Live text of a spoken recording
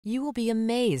You will be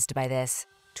amazed by this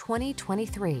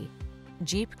 2023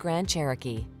 Jeep Grand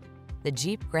Cherokee. The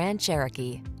Jeep Grand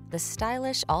Cherokee, the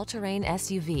stylish all-terrain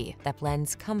SUV that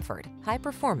blends comfort, high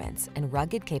performance, and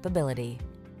rugged capability.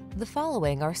 The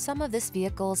following are some of this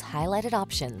vehicle's highlighted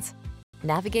options: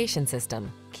 navigation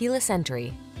system, keyless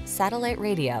entry, satellite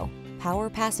radio, power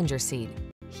passenger seat,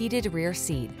 heated rear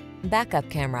seat, backup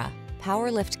camera,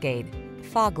 power liftgate,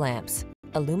 fog lamps,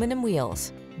 aluminum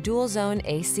wheels, dual zone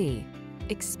AC.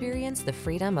 Experience the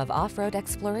freedom of off-road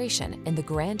exploration in the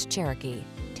Grand Cherokee.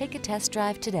 Take a test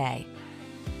drive today.